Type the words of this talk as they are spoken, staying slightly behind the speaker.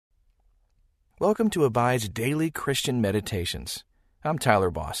Welcome to Abide's Daily Christian Meditations. I'm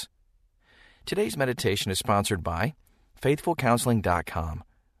Tyler Boss. Today's meditation is sponsored by FaithfulCounseling.com,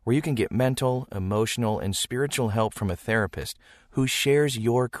 where you can get mental, emotional, and spiritual help from a therapist who shares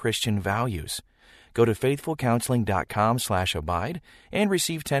your Christian values. Go to FaithfulCounseling.com/abide and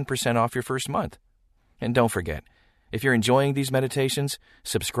receive 10% off your first month. And don't forget, if you're enjoying these meditations,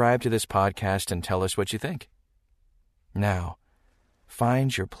 subscribe to this podcast and tell us what you think. Now,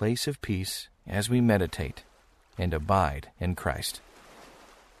 find your place of peace as we meditate and abide in Christ.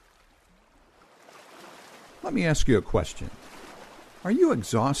 Let me ask you a question. Are you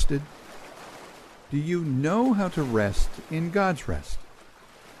exhausted? Do you know how to rest in God's rest?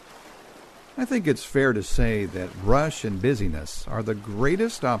 I think it's fair to say that rush and busyness are the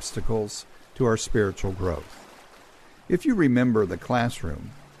greatest obstacles to our spiritual growth. If you remember the classroom,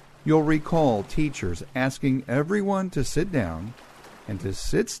 you'll recall teachers asking everyone to sit down and to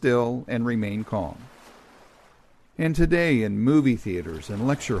sit still and remain calm. And today in movie theaters and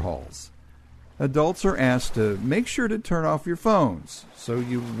lecture halls, adults are asked to make sure to turn off your phones so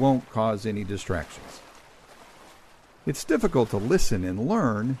you won't cause any distractions. It's difficult to listen and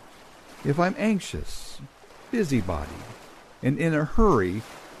learn if I'm anxious, busybodied, and in a hurry,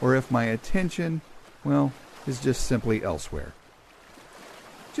 or if my attention, is just simply elsewhere.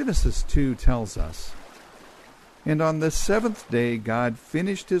 Genesis 2 tells us, "And on the seventh day God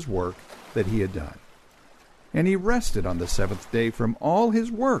finished his work that he had done. And he rested on the seventh day from all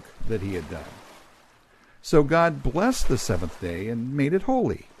his work that he had done. So God blessed the seventh day and made it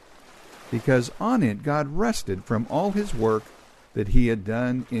holy, because on it God rested from all his work that he had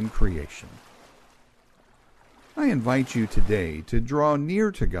done in creation." I invite you today to draw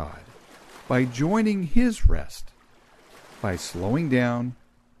near to God by joining his rest, by slowing down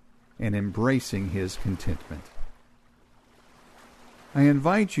and embracing his contentment. I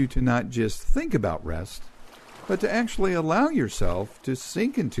invite you to not just think about rest, but to actually allow yourself to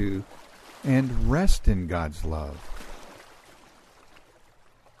sink into and rest in God's love.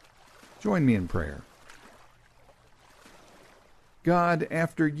 Join me in prayer. God,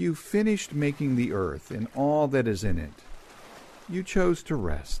 after you finished making the earth and all that is in it, you chose to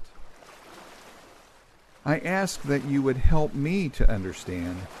rest. I ask that you would help me to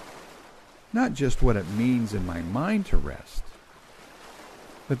understand not just what it means in my mind to rest,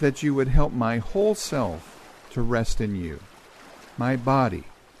 but that you would help my whole self to rest in you, my body,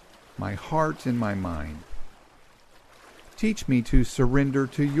 my heart, and my mind. Teach me to surrender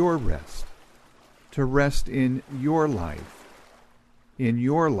to your rest, to rest in your life, in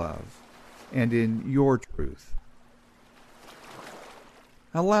your love, and in your truth.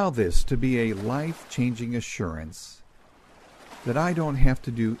 Allow this to be a life-changing assurance that I don't have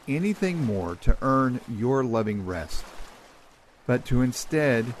to do anything more to earn your loving rest, but to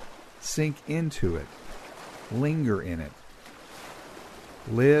instead sink into it, linger in it,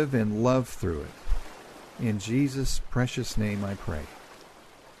 live and love through it. In Jesus' precious name I pray.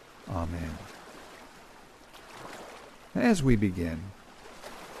 Amen. As we begin,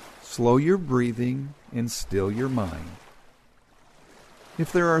 slow your breathing and still your mind.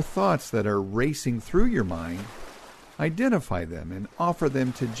 If there are thoughts that are racing through your mind, identify them and offer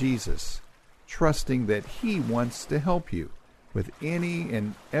them to Jesus, trusting that he wants to help you with any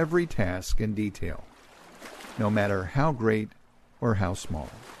and every task and detail, no matter how great or how small.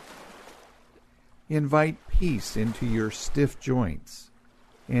 Invite peace into your stiff joints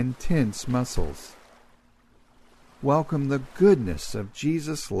and tense muscles. Welcome the goodness of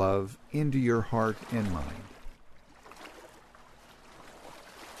Jesus' love into your heart and mind.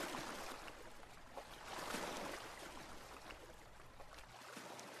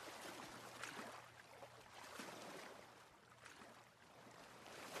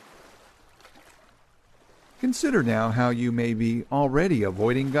 Consider now how you may be already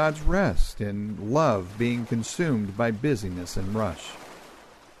avoiding God's rest and love being consumed by busyness and rush.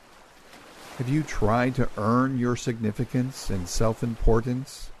 Have you tried to earn your significance and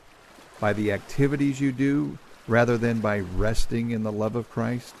self-importance by the activities you do rather than by resting in the love of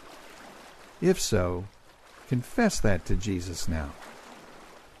Christ? If so, confess that to Jesus now.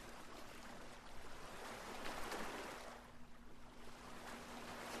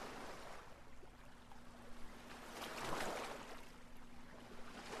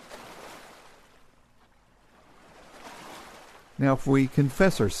 Now, if we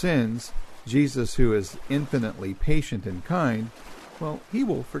confess our sins, Jesus, who is infinitely patient and kind, he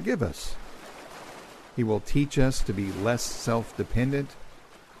will forgive us. He will teach us to be less self-dependent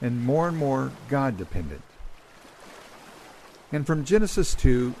and more God-dependent. And from Genesis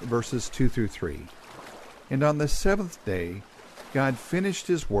 2, verses 2 through 3, "And on the seventh day God finished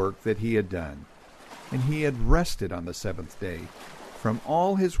his work that he had done, and he had rested on the seventh day from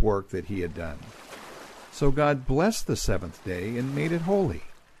all his work that he had done. So God blessed the seventh day and made it holy,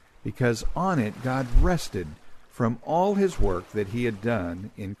 because on it God rested from all his work that he had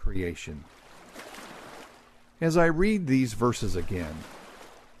done in creation. As I read these verses again,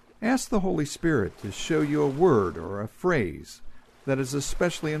 ask the Holy Spirit to show you a word or a phrase that is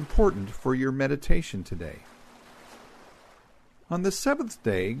especially important for your meditation today. On the seventh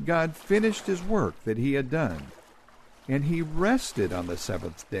day, God finished his work that he had done, and he rested on the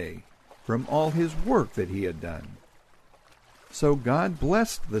seventh day from all his work that he had done. So God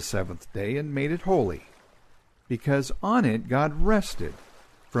blessed the seventh day and made it holy, because on it God rested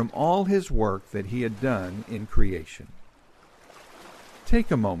from all his work that he had done in creation.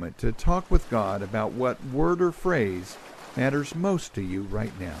 Take a moment to talk with God about what word or phrase matters most to you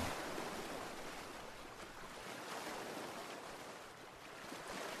right now.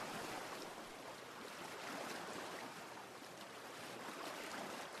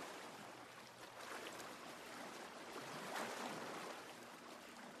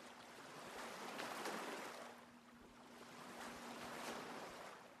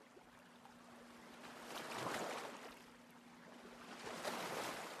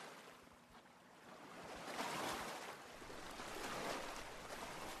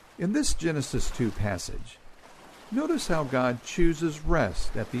 In this Genesis 2 passage, notice how God chooses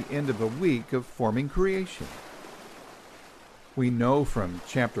rest at the end of a week of forming creation. We know from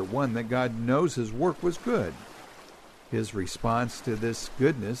chapter 1 that God knows his work was good. His response to this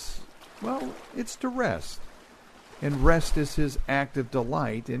goodness, well, it's to rest. And rest is his act of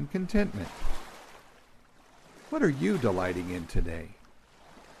delight and contentment. What are you delighting in today?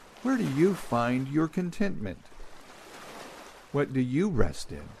 Where do you find your contentment? What do you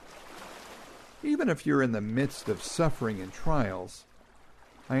rest in? Even if you're in the midst of suffering and trials,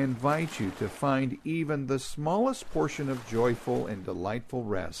 I invite you to find even the smallest portion of joyful and delightful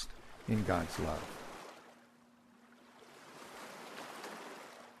rest in God's love.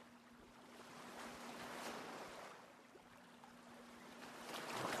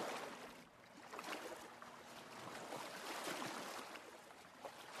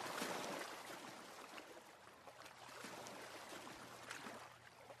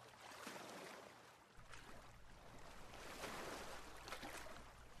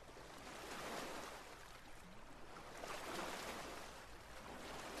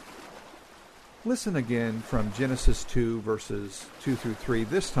 Listen again from Genesis 2, verses 2 through 3,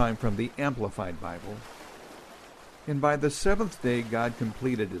 this time from the Amplified Bible. And by the seventh day God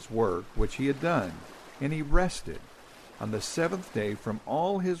completed his work which he had done, and he rested on the seventh day from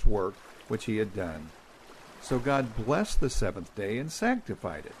all his work which he had done. So God blessed the seventh day and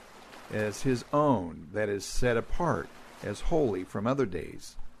sanctified it as his own, that is, set apart as holy from other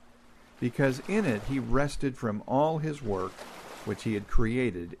days, because in it he rested from all his work which he had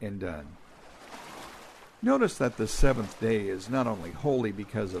created and done. Notice that the seventh day is not only holy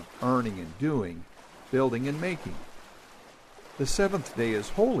because of earning and doing, building and making. The seventh day is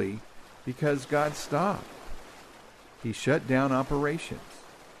holy because God stopped. He shut down operations.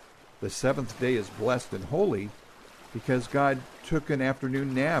 The seventh day is blessed and holy because God took an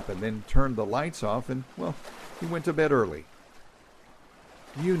afternoon nap and then turned the lights off and, well, he went to bed early.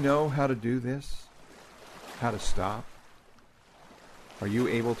 Do you know how to do this? How to stop? Are you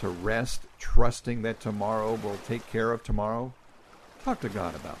able to rest, trusting that tomorrow will take care of tomorrow? Talk to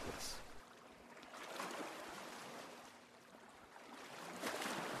God about this.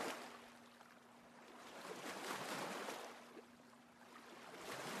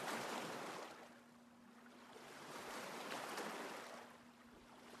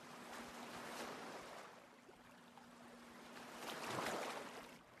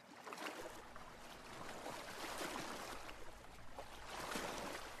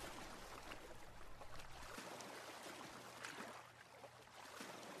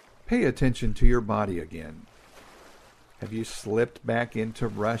 Pay attention to your body again. Have you slipped back into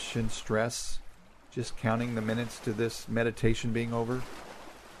rush and stress, just counting the minutes to this meditation being over?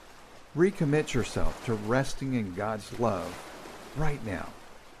 Recommit yourself to resting in God's love right now.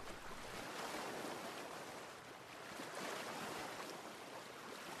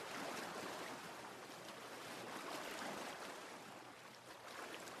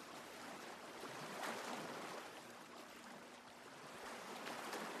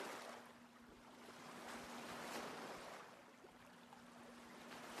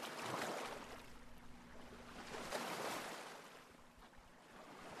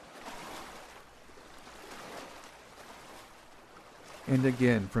 And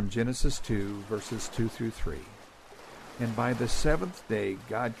again from Genesis 2, verses 2 through 3. And by the seventh day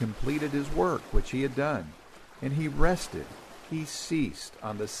God completed his work which he had done, and he rested. He ceased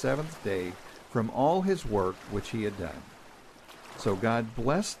on the seventh day from all his work which he had done. So God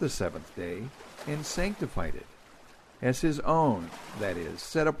blessed the seventh day and sanctified it, as his own, that is,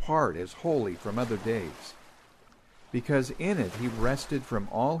 set apart as holy from other days, because in it he rested from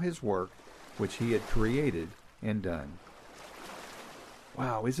all his work which he had created and done.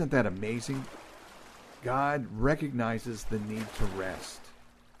 Wow, isn't that amazing? God recognizes the need to rest,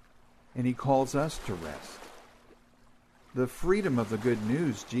 and he calls us to rest. The freedom of the good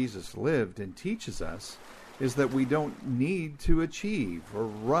news Jesus lived and teaches us is that we don't need to achieve or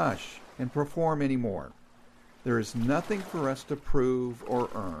rush and perform anymore. There is nothing for us to prove or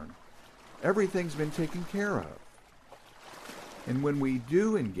earn. Everything's been taken care of. And when we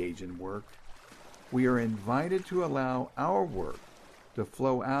do engage in work, we are invited to allow our work to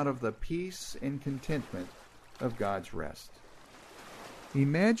flow out of the peace and contentment of God's rest.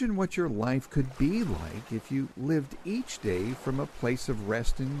 Imagine what your life could be like if you lived each day from a place of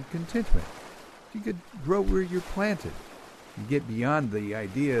rest and contentment. You could grow where you're planted. You get beyond the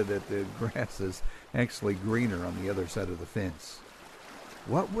idea that the grass is actually greener on the other side of the fence.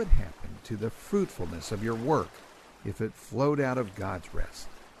 What would happen to the fruitfulness of your work if it flowed out of God's rest?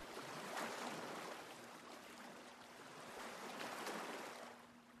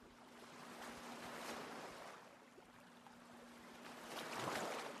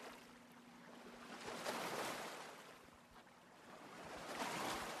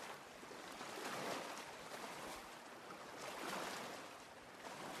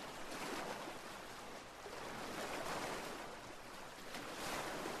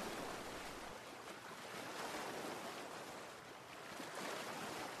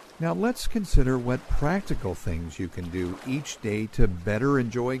 Now let's consider what practical things you can do each day to better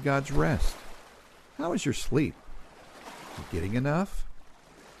enjoy God's rest. How is your sleep? Are you getting enough?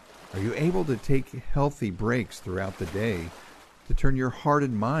 Are you able to take healthy breaks throughout the day to turn your heart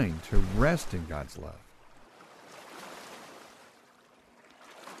and mind to rest in God's love?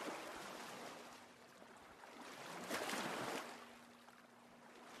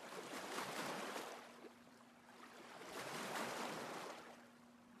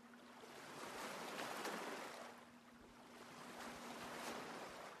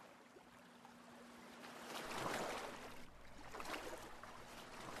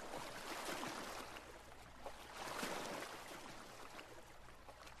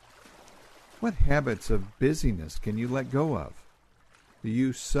 What habits of busyness can you let go of? Do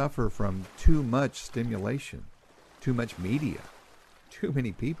you suffer from too much stimulation, too much media, too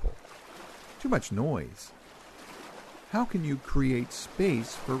many people, too much noise? How can you create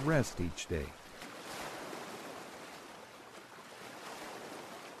space for rest each day?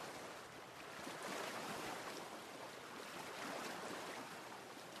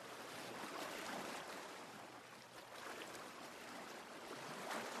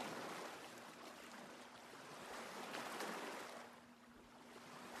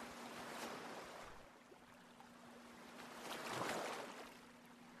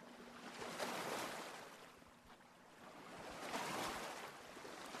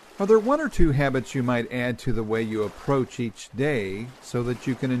 Are there one or two habits you might add to the way you approach each day so that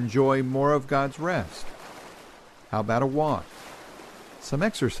you can enjoy more of God's rest? How about a walk? Some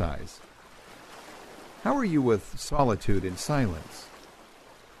exercise? How are you with solitude and silence?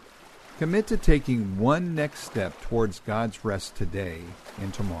 Commit to taking one next step towards God's rest today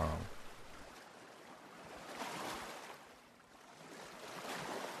and tomorrow.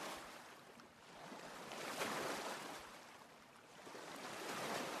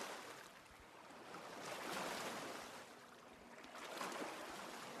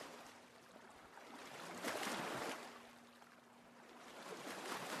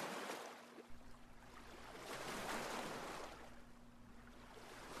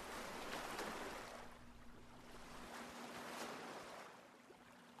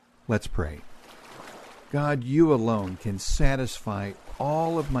 Let's pray. God, you alone can satisfy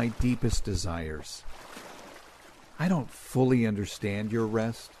all of my deepest desires. I don't fully understand your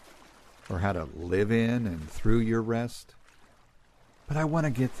rest or how to live in and through your rest, but I want to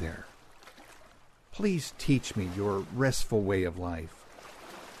get there. Please teach me your restful way of life.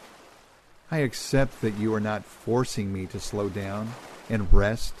 I accept that you are not forcing me to slow down and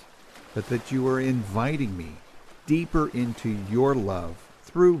rest, but that you are inviting me deeper into your love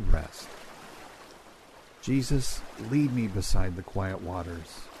through rest. Jesus, lead me beside the quiet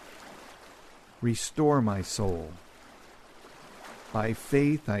waters. Restore my soul. By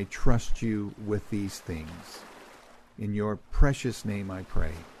faith I trust you with these things. In your precious name I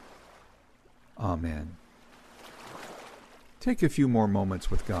pray. Amen. Take a few more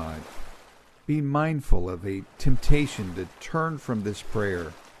moments with God. Be mindful of a temptation to turn from this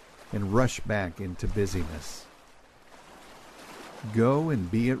prayer and rush back into busyness. Go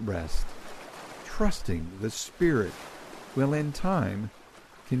and be at rest, trusting the Spirit will in time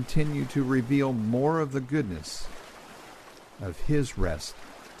continue to reveal more of the goodness of His rest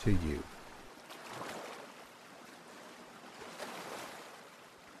to you.